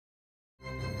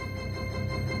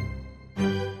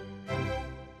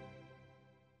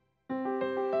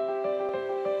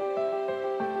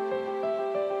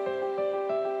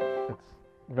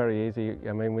very easy.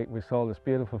 I mean, we saw this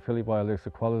beautiful filly by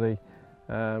Elusive Quality.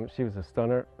 She was a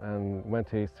stunner and went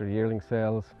to Easter yearling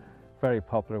sales, very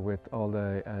popular with all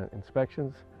the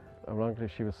inspections. Ironically,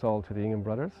 she was sold to the Ingham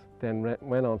brothers, then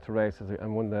went on to races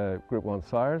and won the Group 1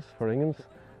 sires for Inghams.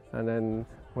 And then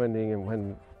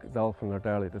when Dolphin or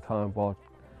Darley at the time bought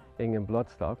Ingham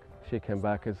bloodstock, she came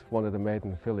back as one of the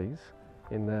maiden fillies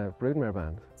in the broodmare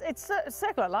band. It's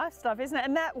circular life stuff, isn't it?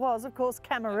 And that was, of course,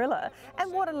 Camarilla.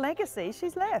 And what a legacy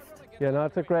she's left. Yeah, no,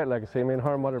 it's a great legacy. I mean,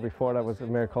 her mother before that was a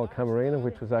mare called Camarilla,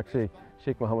 which was actually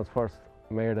Sheikh Mohammed's first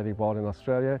mare that he bought in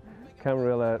Australia.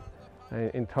 Camarilla,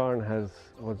 in turn,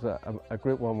 was a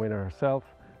Group 1 winner herself,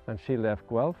 and she left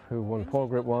Guelph, who won 4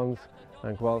 Group 1s,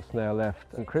 and Guelph's now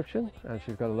left Encryption, and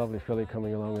she's got a lovely filly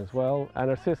coming along as well. And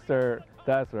her sister,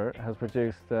 Dazzler, has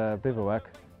produced Bivouac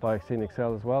by Inglis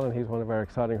Sales as well, and he's one of our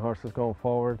exciting horses going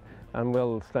forward, and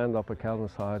will stand up at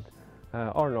Kelvinside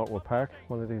or Northwood Park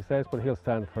one of these days, but he'll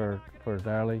stand for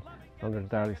Darley under the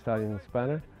Darley Stallions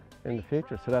banner in the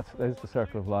future. So that is the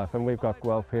circle of life, and we've got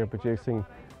Guelph here producing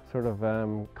sort of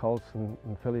colts and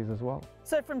fillies as well.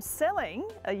 So from selling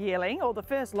a yearling, or the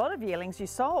first lot of yearlings you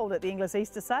sold at the Inglis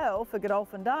Easter sale for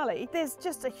Godolphin Darley, there's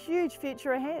just a huge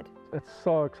future ahead. It's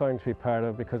so exciting to be part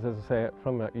of, because as I say,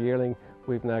 from a yearling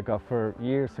we've now got for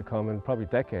years to come, and probably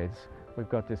decades, we've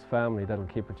got this family that will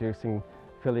keep producing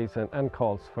fillies and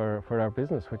colts for our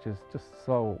business, which is just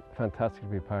so fantastic to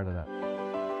be part of that.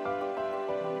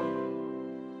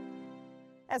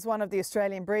 As one of the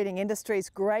Australian breeding industry's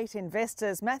great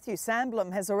investors, Matthew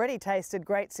Sandblom has already tasted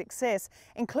great success,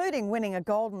 including winning a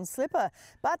golden slipper.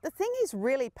 But the thing he's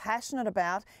really passionate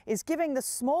about is giving the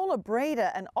smaller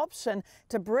breeder an option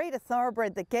to breed a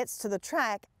thoroughbred that gets to the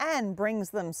track and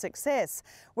brings them success.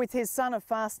 With his son of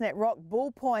Fastnet Rock,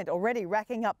 Bull Point, already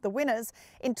racking up the winners,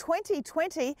 in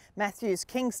 2020, Matthew's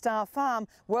Kingstar farm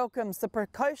welcomes the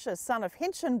precocious son of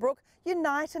Hinchinbrook,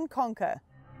 Unite and Conquer.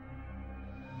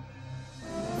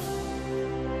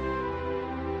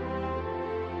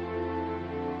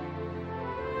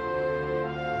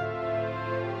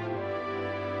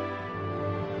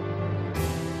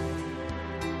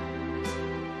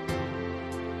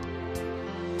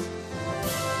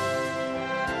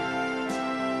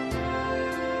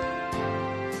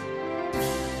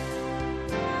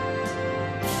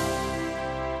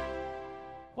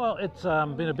 Well, it's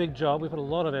been a big job. We put a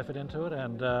lot of effort into it,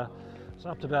 and it's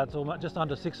up to about just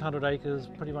under 600 acres,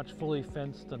 pretty much fully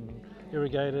fenced and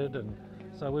irrigated, and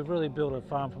so we've really built a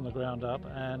farm from the ground up.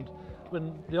 And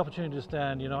when the opportunity to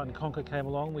stand Unite and Conquer came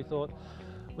along, we thought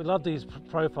we loved his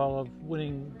profile of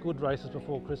winning good races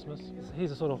before Christmas.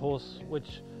 He's the sort of horse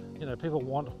which, you know, people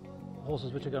want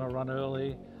horses which are going to run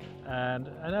early, and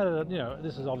at a, you know,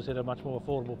 this is obviously at a much more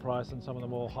affordable price than some of the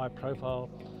more high-profile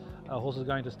horses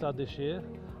going to stud this year.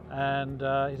 And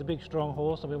he's a big, strong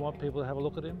horse, and we want people to have a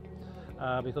look at him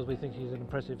because we think he's an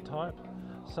impressive type.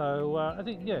 So I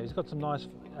think, yeah, he's got some nice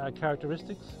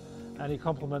characteristics, and he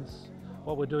complements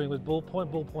what we're doing with Bull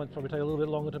Point. Bull Point's probably take a little bit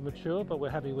longer to mature, but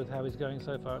we're happy with how he's going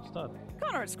so far at stud.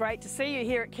 Conor, it's great to see you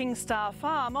here at Kingstar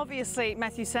Farm. Obviously,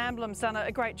 Matthew Sandblom's done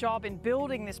a great job in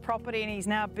building this property, and he's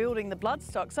now building the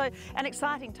bloodstock. So an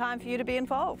exciting time for you to be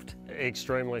involved.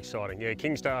 Extremely exciting. Yeah,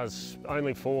 Kingstar's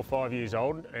only 4 or 5 years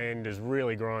old and has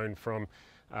really grown from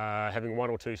having 1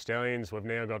 or 2 stallions. We've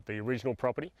now got the original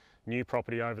property, new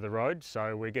property over the road,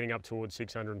 so we're getting up towards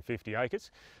 650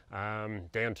 acres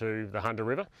down to the Hunter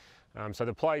River. So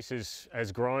the place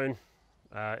has grown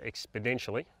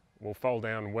exponentially. We'll foal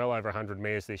down well over 100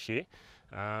 mares this year,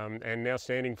 and now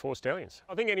standing 4 stallions.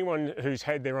 I think anyone who's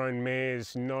had their own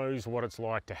mares knows what it's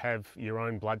like to have your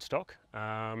own bloodstock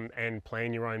and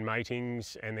plan your own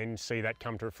matings and then see that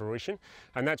come to fruition.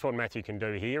 And that's what Matthew can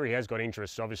do here. He has got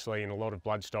interest, obviously, in a lot of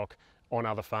bloodstock on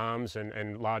other farms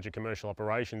and larger commercial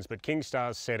operations, but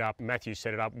Kingstar's set up, Matthew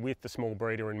set it up with the small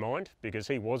breeder in mind, because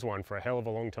he was one for a hell of a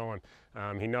long time.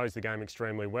 He knows the game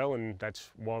extremely well, and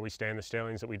that's why we stand the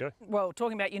stallions that we do. Well,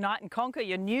 talking about Unite and Conquer,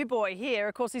 your new boy here,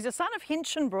 of course, he's a son of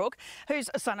Hinchinbrook, who's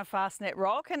a son of Fastnet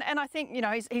Rock, and I think, you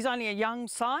know, he's only a young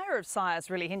sire of sires,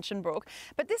 really, Hinchinbrook,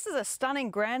 but this is a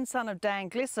stunning grandson of Dan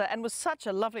Glisser and was such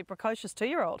a lovely, precocious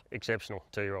 2-year-old. Exceptional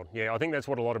 2-year-old. Yeah, I think that's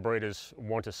what a lot of breeders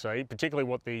want to see, particularly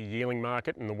what the yearling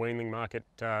market and the weanling market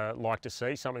like to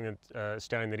see, something that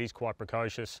stallion that is quite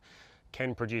precocious,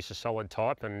 can produce a solid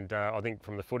type, and I think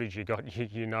from the footage you got,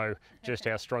 you know just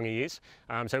how strong he is.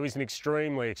 So he's an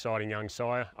extremely exciting young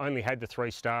sire. Only had the 3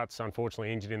 starts,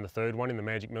 unfortunately injured in the 3rd one in the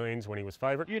Magic Millions when he was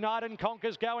favourite. Unite and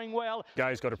Conquer's going well.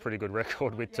 Go's got a pretty good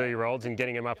record with 2-year-olds and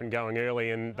getting them up and going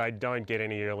early, and they don't get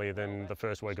any earlier than the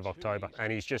 1st week of October.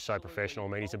 And he's just so professional. I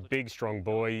mean, he's a big, strong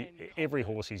boy. Every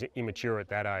horse is immature at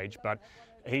that age, but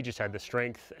he just had the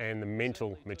strength and the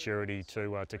mental maturity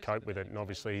to cope with it, and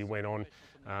obviously he went on.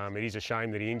 It is a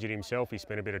shame that he injured himself. He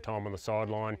spent a bit of time on the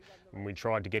sideline, and we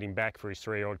tried to get him back for his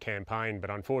 3-year-old campaign, but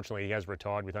unfortunately he has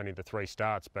retired with only the 3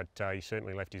 starts, but he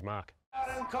certainly left his mark.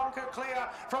 And Conquer clear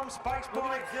from Space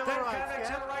Boy, then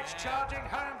Exhilarates charging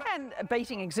home. And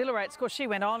beating Exhilarates, of course, she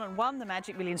went on and won the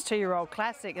Magic Millions 2-year-old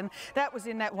Classic, and that was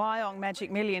in that Wyong Magic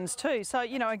Millions too. So,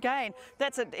 you know, again,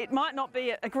 it might not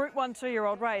be a Group 1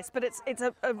 2-year-old race, but it's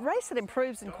a race that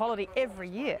improves in quality every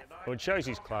year. Well, it shows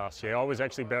his class, yeah. I was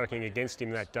actually barracking against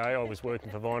him that day. I was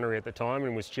working for Vinery at the time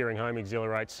and was cheering home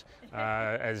Exhilarates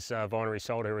as Vinery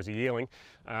sold her as a yearling.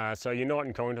 So Unite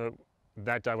and Conquer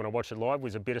that day when I watched it live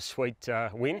was a bittersweet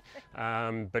win,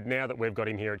 but now that we've got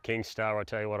him here at Kingstar, I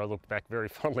tell you what, I look back very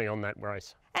fondly on that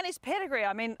race. And his pedigree,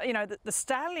 I mean, you know, the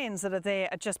stallions that are there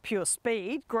are just pure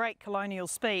speed, great colonial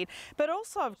speed, but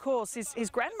also, of course, his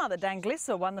grandmother,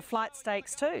 Danglissa, won the Flight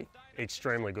Stakes too.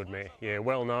 Extremely good mare, yeah,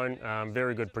 well known,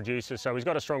 very good producer. So he's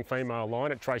got a strong female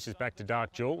line. It traces back to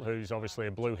Dark Jewel, who's obviously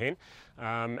a blue hen,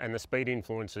 and the speed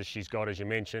influences she's got, as you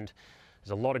mentioned.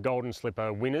 There's a lot of Golden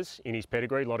Slipper winners in his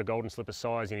pedigree, a lot of Golden Slipper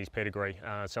size in his pedigree,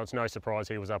 so it's no surprise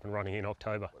he was up and running in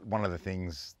October. One of the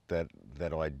things that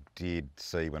I did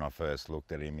see when I first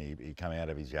looked at him, he came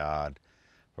out of his yard,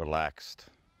 relaxed,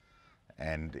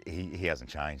 and he hasn't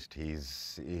changed.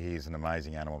 He's an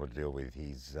amazing animal to deal with.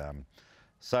 He's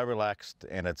so relaxed,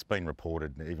 and it's been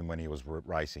reported even when he was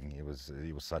racing, he was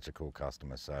such a cool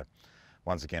customer. So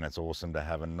once again, it's awesome to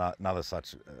have another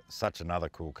such another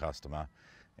cool customer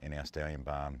in our stallion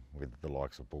barn with the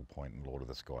likes of Bull Point and Lord of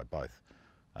the Sky, both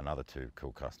another 2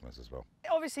 cool customers as well.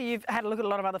 Obviously you've had a look at a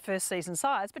lot of other first season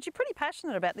sides, but you're pretty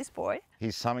passionate about this boy.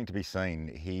 He's something to be seen.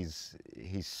 He's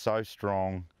so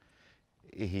strong.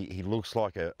 He looks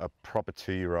like a proper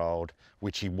 2-year-old,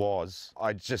 which he was.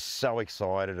 I'm just so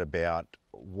excited about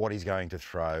what he's going to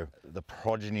throw, the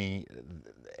progeny,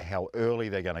 how early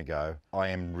they're going to go. I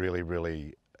am really,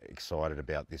 really excited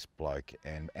about this bloke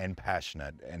and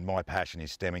passionate, and my passion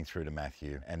is stemming through to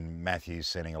Matthew, and Matthew's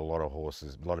sending a lot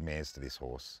of mares to this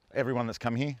horse. Everyone that's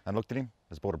come here and looked at him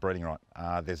has bought a breeding right.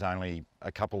 There's only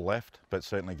a couple left, but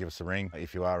certainly give us a ring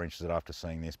if you are interested after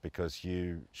seeing this, because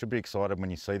you should be excited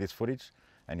when you see this footage,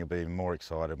 and you'll be even more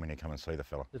excited when you come and see the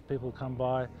fella. If people come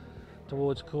by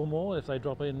towards Coolmore, if they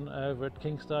drop in over at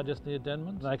Kingstar just near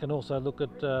Denman, they can also look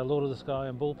at Lord of the Sky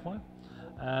and Bull Point,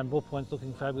 and Bull Point's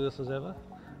looking fabulous as ever.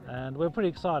 And we're pretty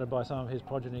excited by some of his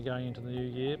progeny going into the new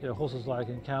year. There are horses like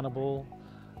Encounterable,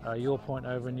 Your Point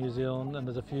over in New Zealand, and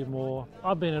there's a few more.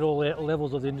 I've been at all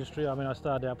levels of the industry. I mean, I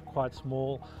started out quite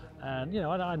small, and you know,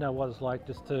 I know what it's like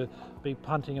just to be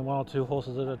punting in 1 or 2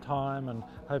 horses at a time and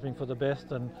hoping for the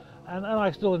best, and I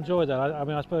still enjoy that. I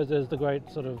mean, I suppose there's the great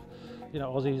sort of, you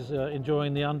know, Aussies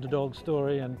enjoying the underdog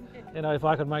story, and you know, if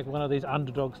I could make one of these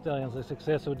underdog stallions a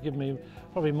success, it would give me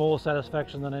probably more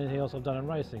satisfaction than anything else I've done in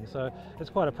racing. So it's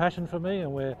quite a passion for me,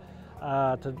 and we're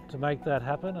to make that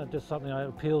happen. It's just something that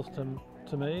appeals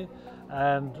to me,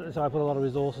 and so I put a lot of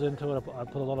resources into it. I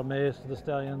put a lot of mares to the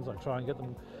stallions. I try and get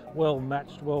them well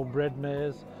matched, well bred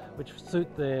mares, which suit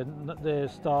their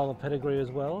style of pedigree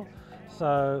as well.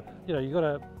 So, you know, you've got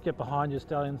to get behind your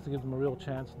stallions to give them a real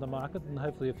chance in the market, and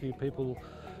hopefully a few people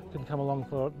can come along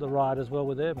for the ride as well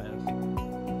with their mares.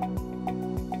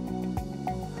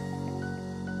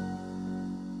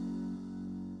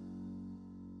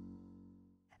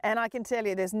 And I can tell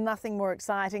you there's nothing more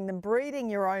exciting than breeding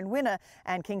your own winner,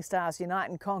 and Kingstar's Unite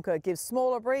and Conquer gives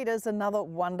smaller breeders another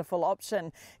wonderful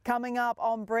option. Coming up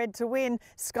on Bred to Win,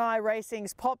 Sky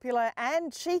Racing's popular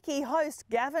and cheeky host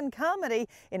Gavin Carmody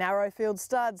in Arrowfield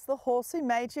Studs, the horse who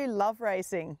made you love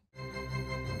racing.